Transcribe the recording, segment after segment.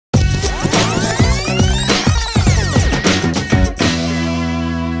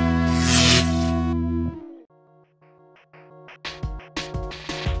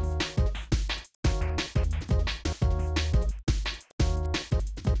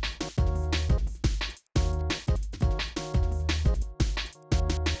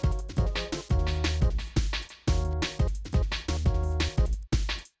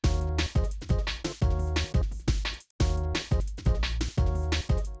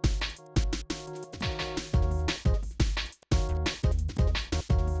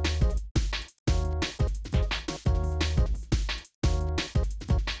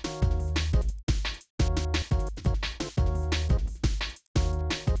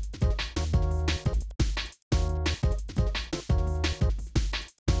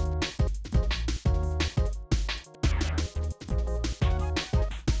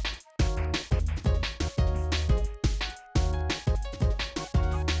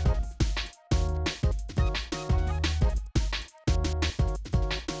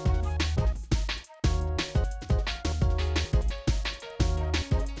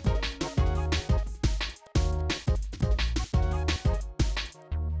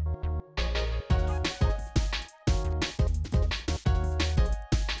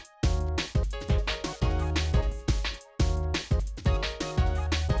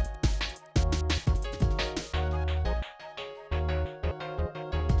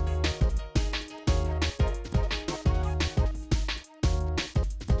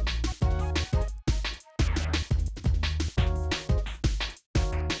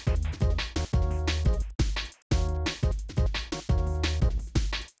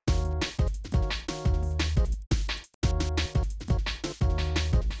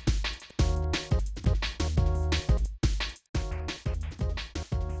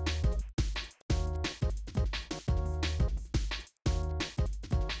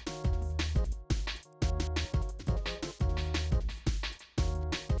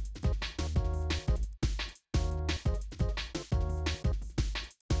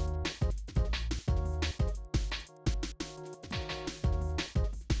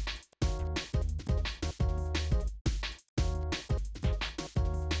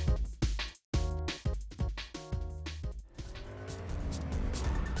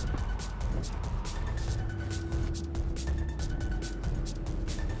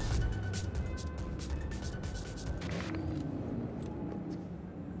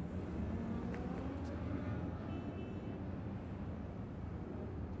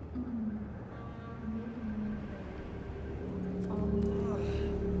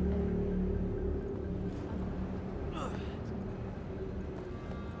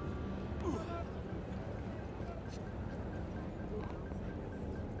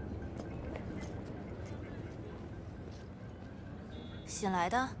起来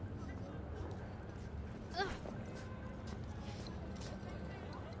的？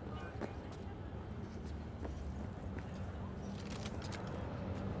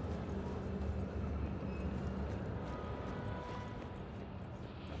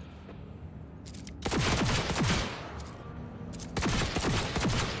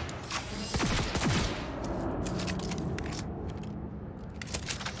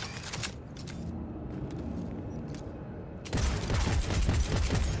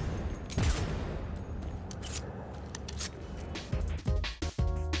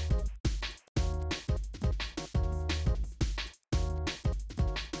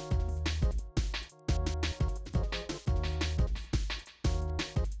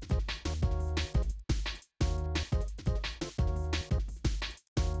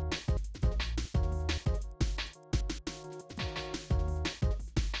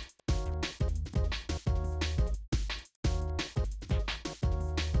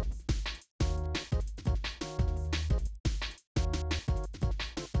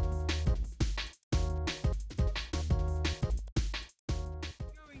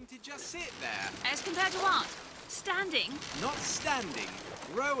 Just sit there. As compared to what? Standing? Not standing.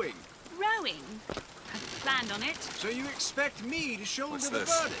 Rowing. Rowing? I've planned on it. So you expect me to shoulder the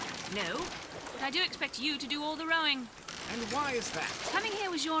this? burden? No, but I do expect you to do all the rowing. And why is that? Coming here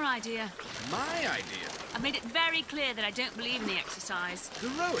was your idea. My idea? I've made it very clear that I don't believe in the exercise. The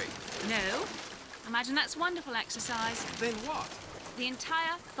rowing? No. Imagine that's wonderful exercise. Then what? The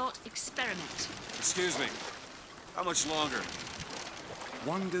entire thought experiment. Excuse me. How much longer?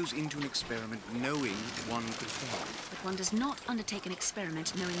 One goes into an experiment knowing one could fail. But one does not undertake an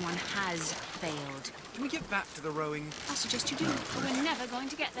experiment knowing one has failed. Can we get back to the rowing? I'll suggest you do, or we're never going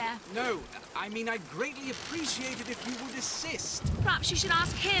to get there. No, I mean I'd greatly appreciate it if you would assist. Perhaps you should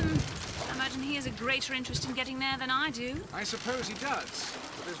ask him. I imagine he has a greater interest in getting there than I do. I suppose he does,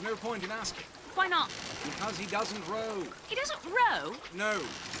 but there's no point in asking. Why not? Because he doesn't row. He doesn't row? No,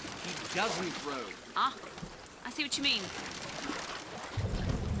 he doesn't row. Ah, I see what you mean.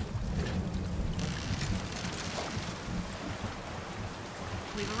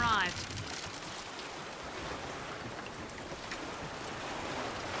 We've arrived.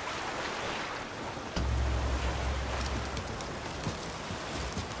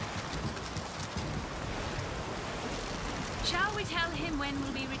 Shall we tell him when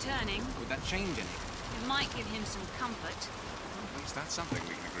we'll be returning? Would that change anything? It might give him some comfort. At least that's something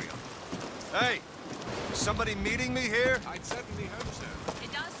we can agree on. Hey! Is somebody meeting me here? I'd certainly hope so.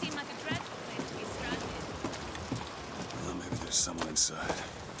 It does seem like a dreadful place to be stranded. Well, maybe there's someone inside.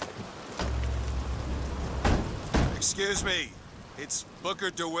 Excuse me. It's Booker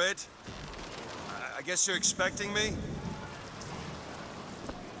DeWitt. I guess you're expecting me?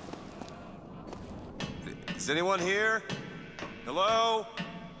 Is anyone here? Hello?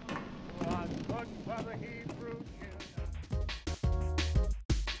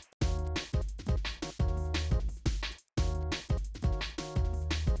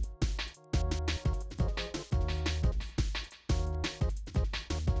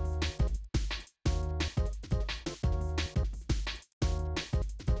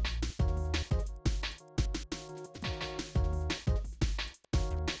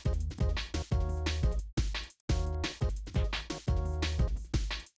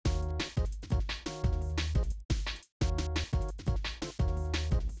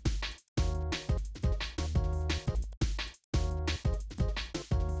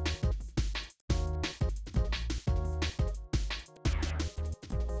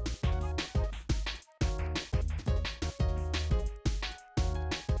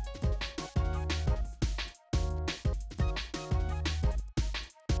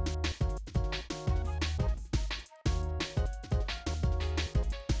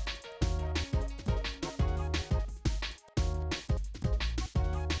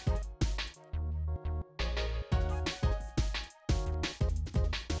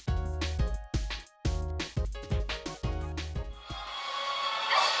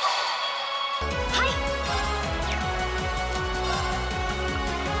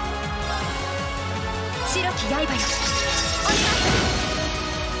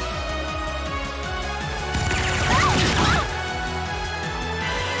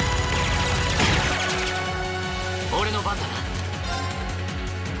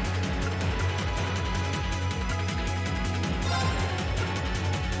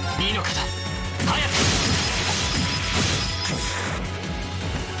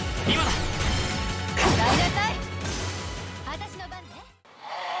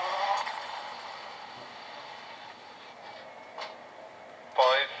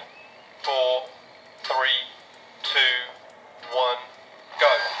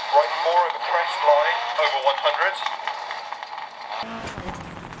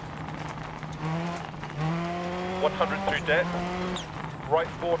 100. Through dip. Right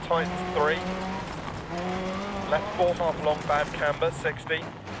 4 tightens 3. Left 4 half long bad camber 60.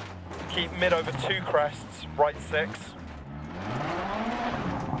 Keep mid over 2 crests, right 6.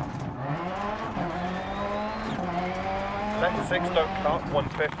 Left 6 don't cut,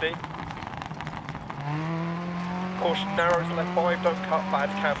 150. Caution narrows, left 5 don't cut, bad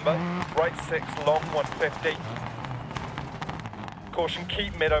camber. Right 6 long, 150. Caution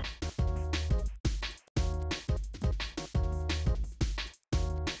keep mid over.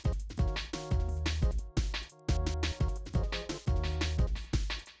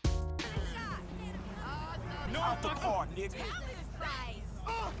 Off the car, nigga.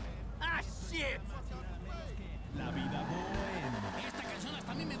 Ah, shit. La vida bohemia. Esta canción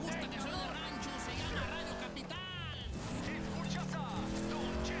hasta a mí me gusta, que soy de rancho, se llama Radio Capital. Escuchas a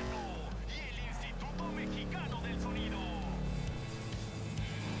Don Cheto y el Instituto Mexicano del Sonido.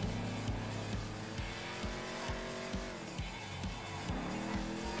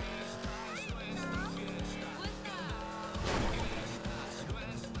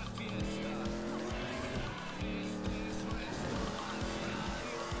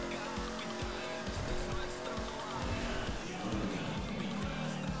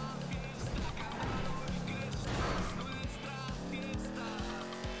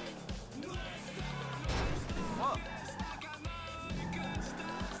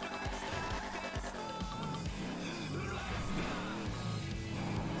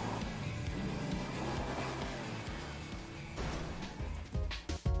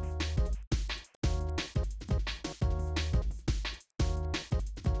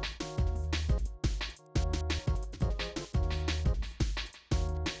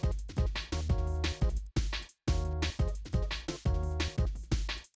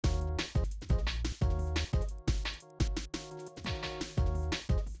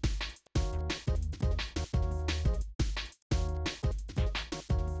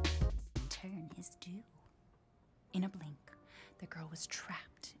 Is due. In a blink, the girl was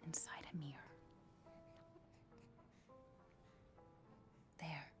trapped inside a mirror.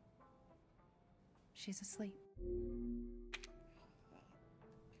 There. She's asleep.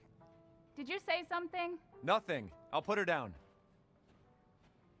 Did you say something? Nothing. I'll put her down.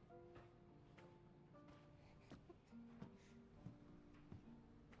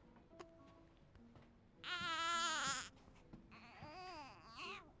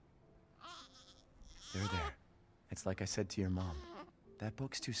 There. It's like I said to your mom. That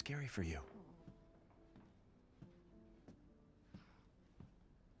book's too scary for you.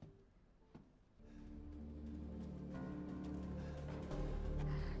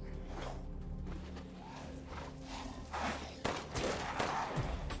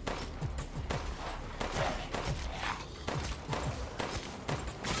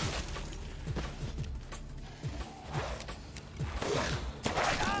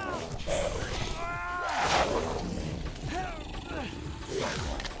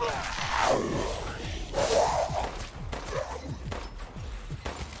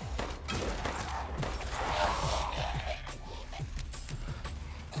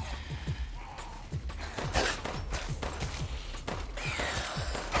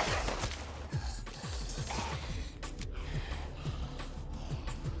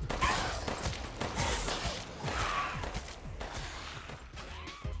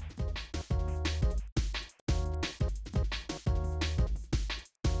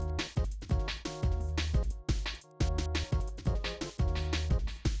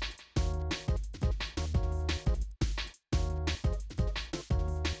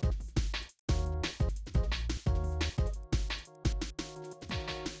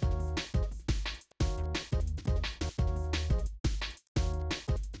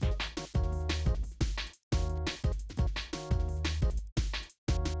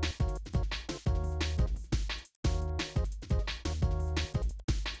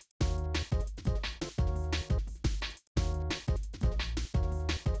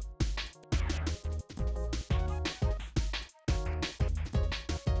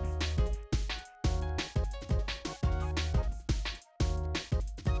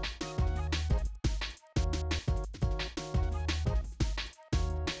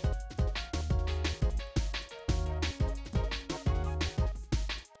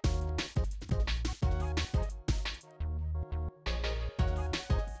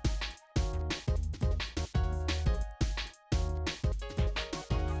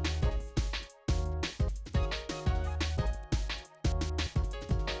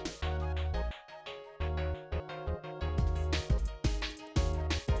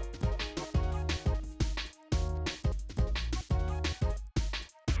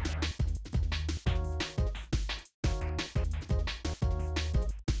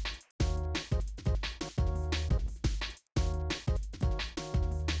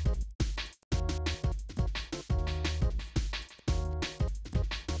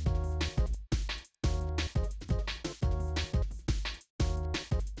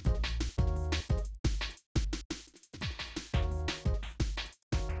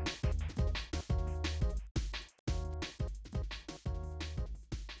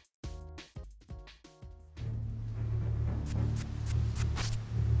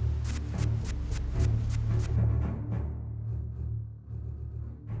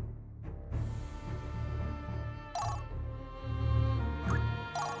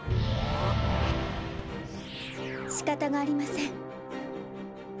 仕方がありません。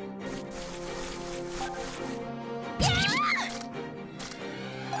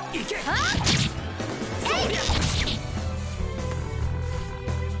行け。そりゃ。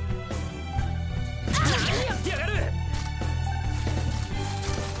何やってやがる。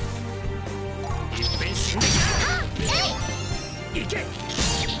いっぺん死んできた。行け。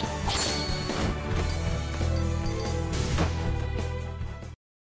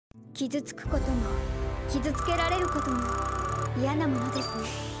傷つくことも傷つけられることも嫌なものですね。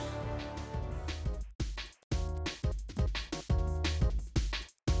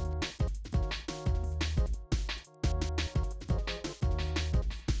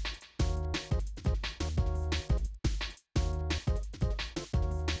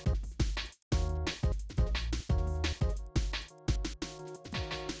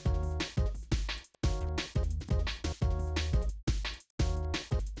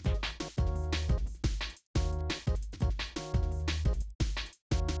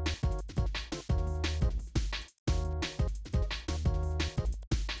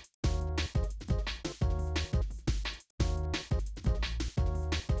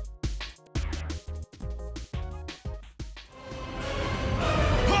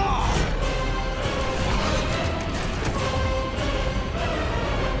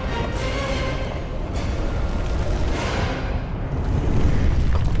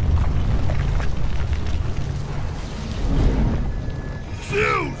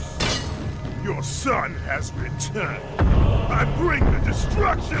Your son has returned. I bring the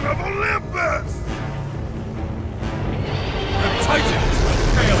destruction of Olympus! The Titans will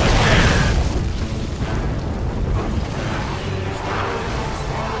fail again!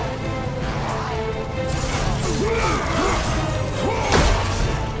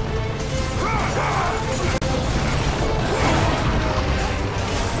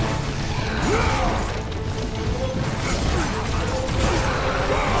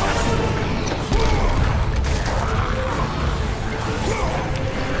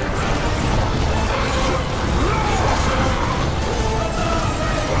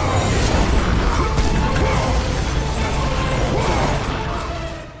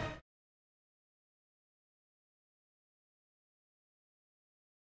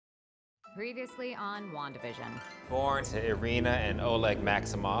 Previously on WandaVision. Born to Irina and Oleg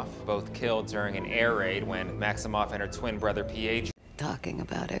Maximoff, both killed during an air raid when Maximoff and her twin brother PH. Talking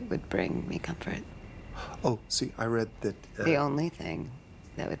about it would bring me comfort. Oh, see, I read that... The only thing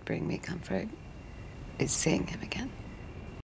that would bring me comfort is seeing him again.